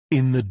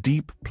In the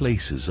deep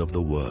places of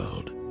the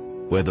world,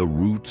 where the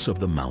roots of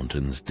the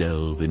mountains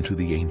delve into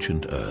the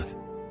ancient earth,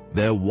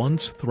 there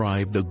once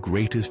thrived the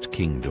greatest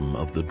kingdom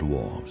of the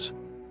Dwarves,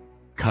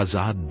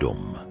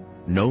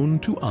 Khazad-dûm, known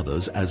to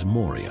others as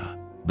Moria,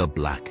 the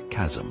Black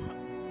Chasm.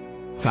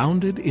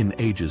 Founded in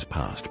ages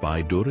past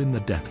by Durin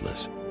the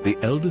Deathless, the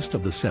eldest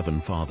of the 7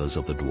 fathers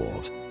of the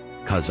Dwarves,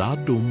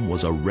 Khazad-dûm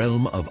was a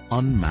realm of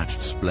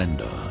unmatched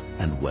splendor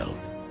and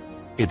wealth.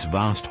 Its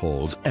vast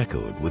halls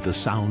echoed with the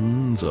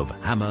sounds of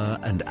hammer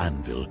and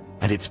anvil,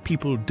 and its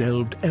people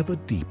delved ever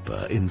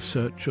deeper in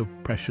search of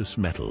precious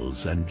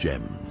metals and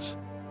gems.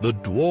 The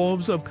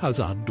Dwarves of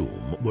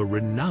Khazad-dûm were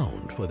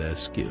renowned for their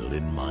skill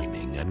in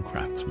mining and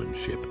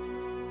craftsmanship.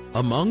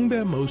 Among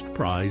their most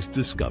prized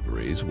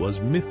discoveries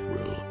was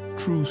mithril,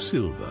 true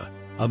silver,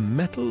 a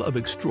metal of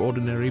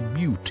extraordinary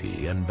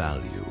beauty and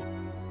value.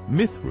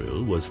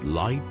 Mithril was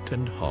light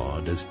and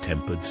hard as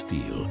tempered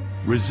steel,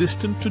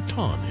 resistant to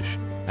tarnish,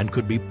 and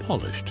could be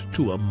polished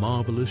to a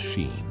marvelous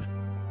sheen.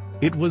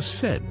 It was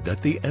said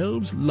that the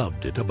elves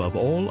loved it above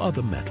all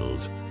other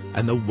metals,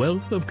 and the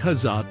wealth of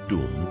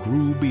Khazad-dûm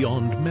grew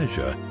beyond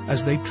measure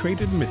as they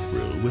traded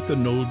mithril with the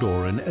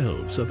Noldoran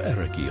elves of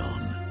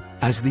Eregion.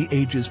 As the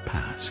ages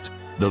passed,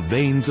 the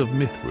veins of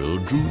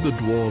mithril drew the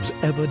dwarves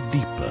ever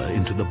deeper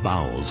into the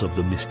bowels of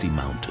the misty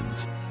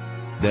mountains.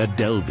 Their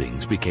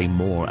delvings became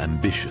more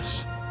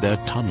ambitious, their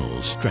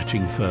tunnels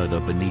stretching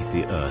further beneath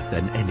the earth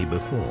than any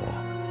before.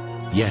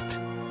 Yet,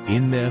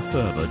 in their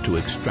fervor to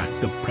extract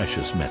the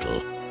precious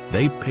metal,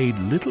 they paid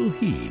little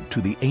heed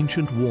to the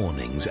ancient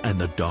warnings and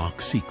the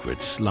dark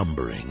secrets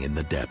slumbering in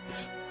the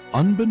depths.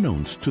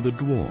 Unbeknownst to the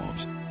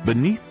dwarves,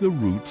 beneath the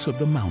roots of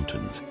the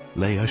mountains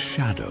lay a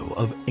shadow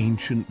of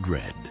ancient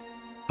dread,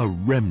 a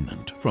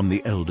remnant from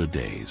the elder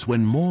days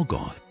when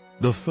Morgoth,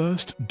 the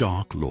first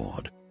Dark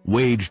Lord,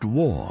 waged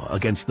war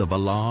against the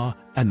Valar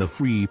and the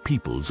free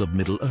peoples of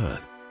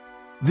Middle-earth.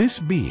 This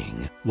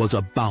being was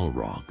a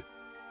Balrog,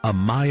 a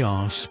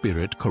Maiar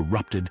spirit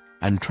corrupted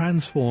and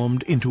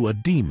transformed into a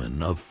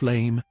demon of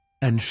flame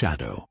and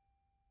shadow.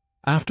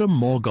 After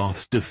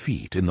Morgoth's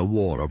defeat in the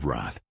War of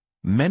Wrath,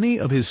 many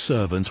of his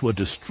servants were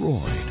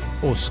destroyed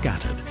or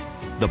scattered.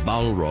 The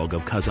Balrog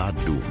of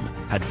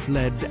Khazad-dûm had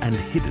fled and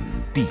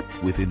hidden deep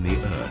within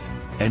the earth,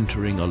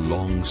 entering a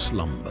long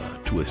slumber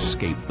to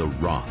escape the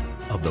wrath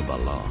of the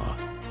Valar.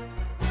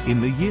 In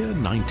the year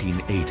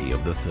 1980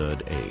 of the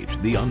Third Age,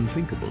 the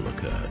unthinkable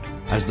occurred,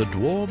 as the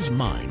dwarves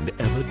mined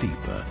ever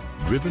deeper,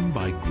 driven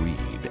by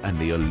greed and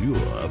the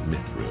allure of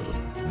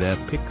mithril. Their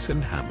picks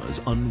and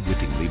hammers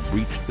unwittingly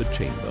breached the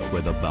chamber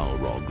where the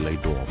Balrog lay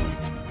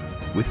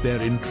dormant. With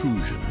their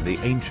intrusion, the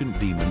ancient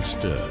demon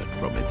stirred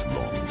from its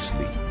long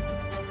sleep.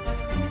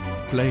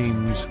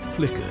 Flames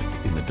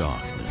flickered in the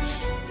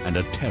darkness, and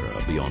a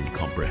terror beyond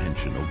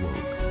comprehension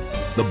awoke.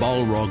 The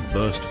Balrog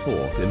burst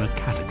forth in a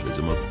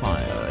cataclysm of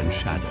fire and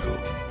shadow.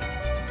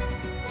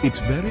 Its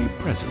very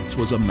presence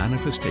was a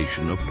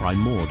manifestation of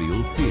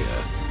primordial fear,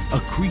 a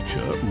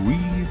creature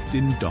wreathed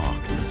in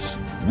darkness,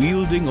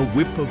 wielding a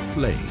whip of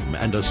flame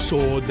and a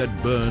sword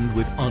that burned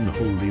with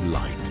unholy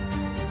light.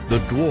 The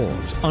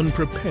dwarves,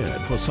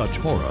 unprepared for such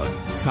horror,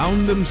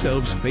 found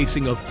themselves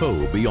facing a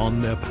foe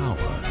beyond their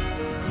power.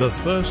 The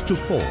first to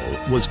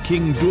fall was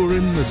King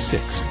Durin the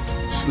Sixth,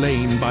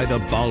 slain by the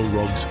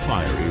Balrog's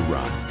fiery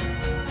wrath.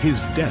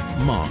 His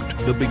death marked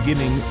the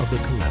beginning of the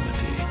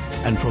calamity,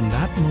 and from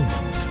that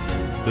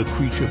moment, the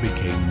creature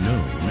became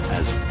known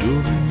as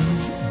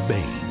Durin's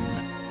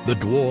Bane. The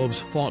dwarves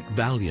fought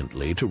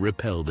valiantly to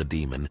repel the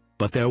demon,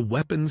 but their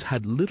weapons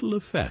had little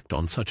effect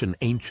on such an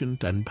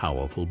ancient and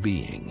powerful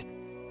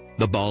being.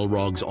 The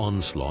Balrog's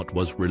onslaught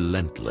was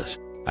relentless,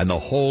 and the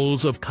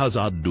halls of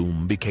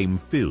Khazad-dûm became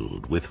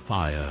filled with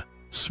fire,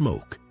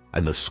 smoke,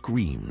 and the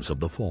screams of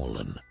the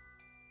fallen.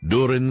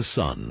 Durin's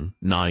son,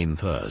 Náin,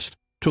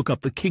 took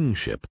up the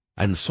kingship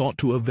and sought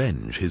to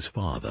avenge his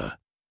father.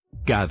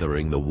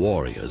 Gathering the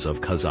warriors of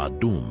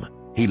Khazad-dûm,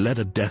 he led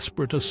a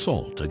desperate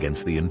assault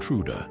against the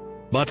intruder.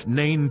 But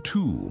Náin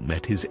too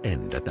met his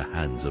end at the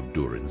hands of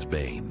Durin's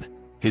Bane,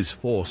 his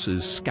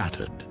forces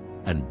scattered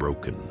and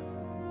broken.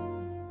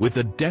 With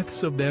the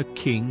deaths of their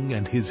king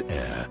and his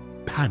heir,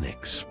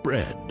 panic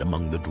spread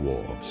among the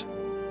dwarves.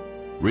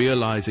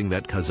 Realizing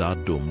that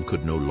Khazad-dûm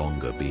could no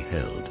longer be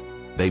held,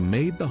 they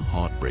made the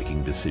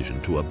heartbreaking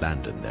decision to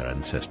abandon their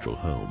ancestral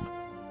home.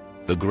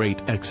 The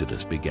great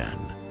exodus began,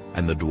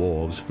 and the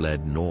dwarves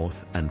fled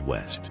north and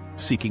west,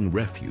 seeking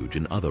refuge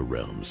in other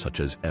realms such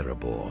as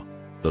Erebor,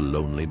 the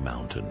Lonely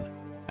Mountain,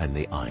 and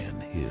the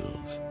Iron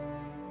Hills.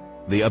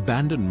 The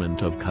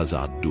abandonment of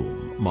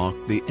Khazad-dûm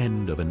marked the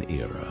end of an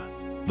era.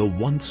 The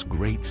once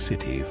great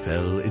city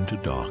fell into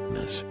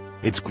darkness,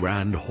 its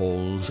grand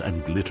halls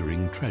and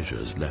glittering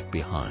treasures left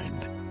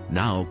behind,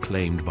 now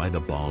claimed by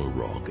the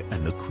Balrog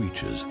and the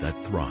creatures that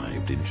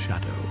thrived in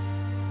shadow.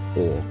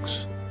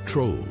 Orcs,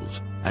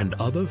 trolls, and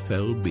other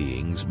fell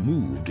beings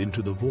moved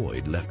into the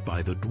void left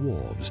by the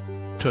dwarves,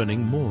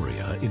 turning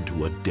Moria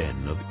into a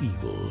den of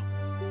evil.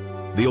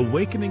 The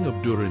awakening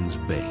of Durin's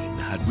Bane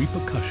had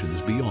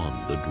repercussions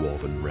beyond the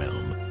dwarven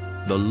realm.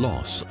 The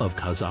loss of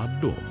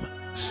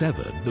Khazad-dûm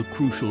severed the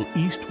crucial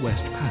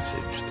east-west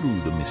passage through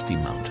the Misty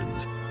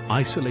Mountains,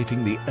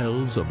 isolating the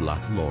elves of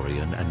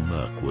Lothlorien and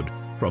Mirkwood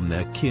from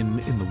their kin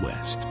in the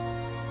west.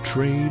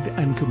 Trade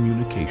and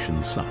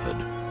communication suffered,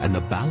 and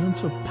the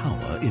balance of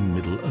power in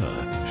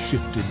Middle-earth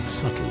shifted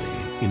subtly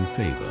in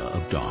favor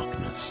of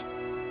darkness.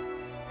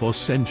 For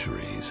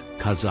centuries,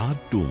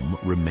 Khazad-dûm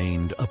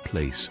remained a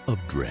place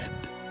of dread.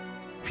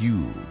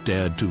 Few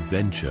dared to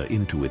venture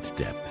into its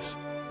depths,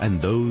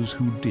 and those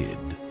who did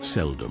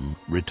seldom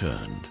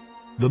returned.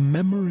 The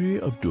memory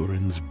of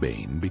Durin's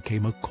Bane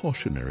became a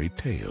cautionary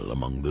tale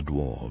among the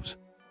dwarves,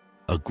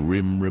 a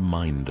grim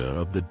reminder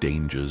of the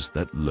dangers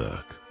that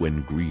lurk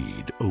when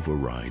greed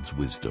overrides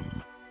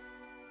wisdom.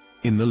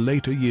 In the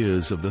later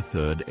years of the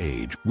Third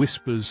Age,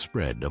 whispers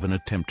spread of an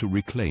attempt to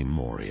reclaim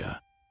Moria.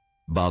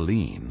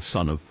 Balin,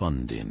 son of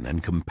Fundin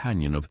and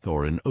companion of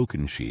Thorin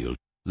Oakenshield,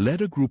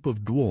 led a group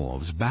of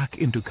dwarves back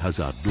into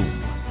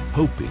Khazad-dûm,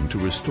 hoping to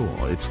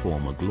restore its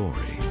former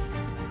glory.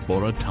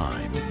 For a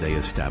time, they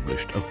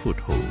established a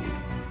foothold,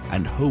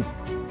 and hope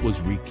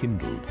was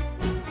rekindled.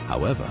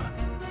 However,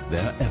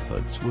 their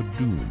efforts were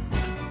doomed.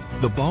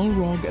 The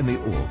Balrog and the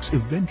orcs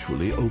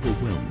eventually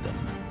overwhelmed them,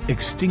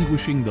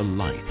 extinguishing the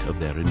light of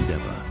their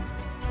endeavor.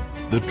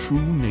 The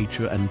true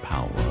nature and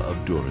power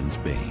of Durin's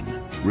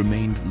Bane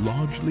remained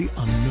largely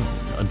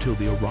unknown until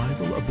the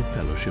arrival of the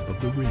Fellowship of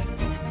the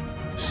Ring.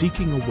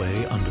 Seeking a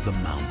way under the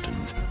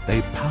mountains,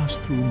 they passed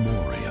through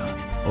Moria,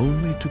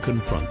 only to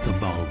confront the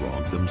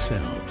Balrog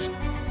themselves.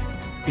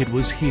 It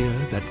was here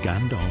that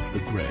Gandalf the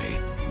Grey,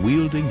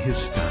 wielding his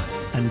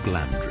staff and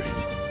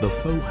Glamdring, the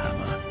foe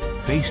hammer,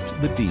 faced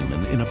the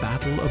demon in a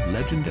battle of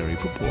legendary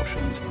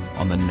proportions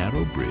on the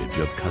narrow bridge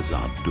of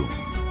Khazad-dûm.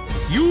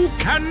 "You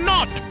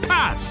cannot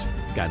pass!"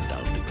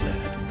 Gandalf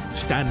declared,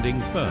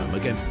 standing firm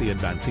against the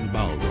advancing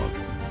Balrog.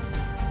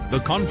 The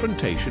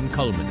confrontation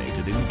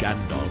culminated in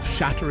Gandalf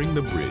shattering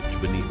the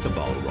bridge beneath the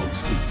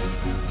Balrog's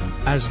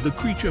feet. As the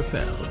creature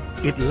fell,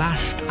 it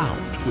lashed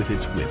out with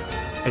its whip,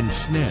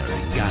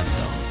 ensnaring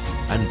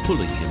Gandalf and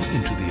pulling him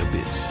into the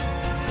abyss.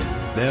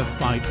 Their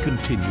fight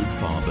continued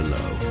far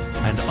below,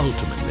 and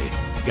ultimately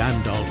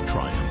Gandalf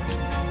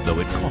triumphed, though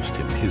it cost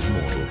him his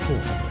mortal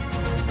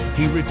form.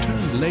 He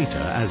returned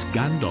later as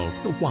Gandalf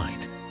the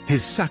White,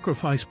 his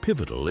sacrifice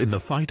pivotal in the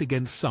fight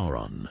against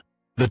Sauron.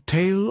 The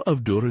tale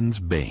of Durin's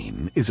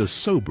Bane is a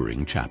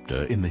sobering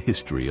chapter in the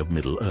history of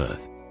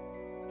Middle-earth.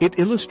 It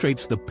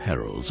illustrates the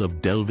perils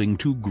of delving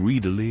too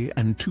greedily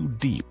and too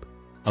deep,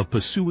 of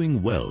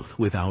pursuing wealth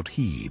without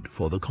heed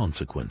for the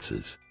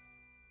consequences.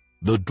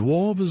 The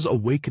dwarves'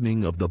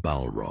 awakening of the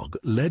Balrog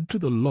led to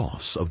the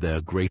loss of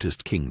their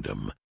greatest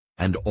kingdom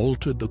and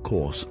altered the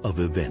course of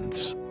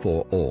events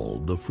for all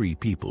the free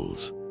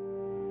peoples.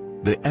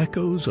 The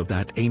echoes of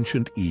that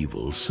ancient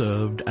evil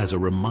served as a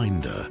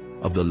reminder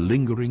of the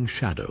lingering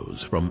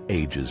shadows from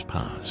ages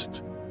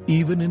past.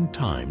 Even in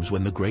times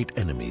when the great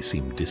enemy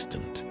seemed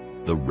distant,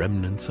 the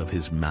remnants of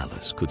his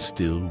malice could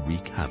still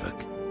wreak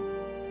havoc.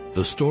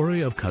 The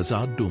story of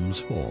Khazad-dûm's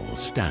fall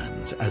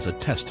stands as a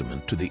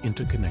testament to the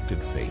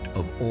interconnected fate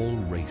of all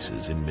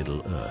races in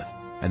Middle-earth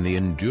and the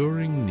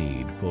enduring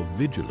need for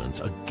vigilance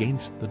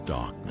against the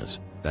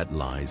darkness that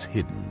lies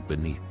hidden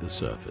beneath the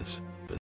surface.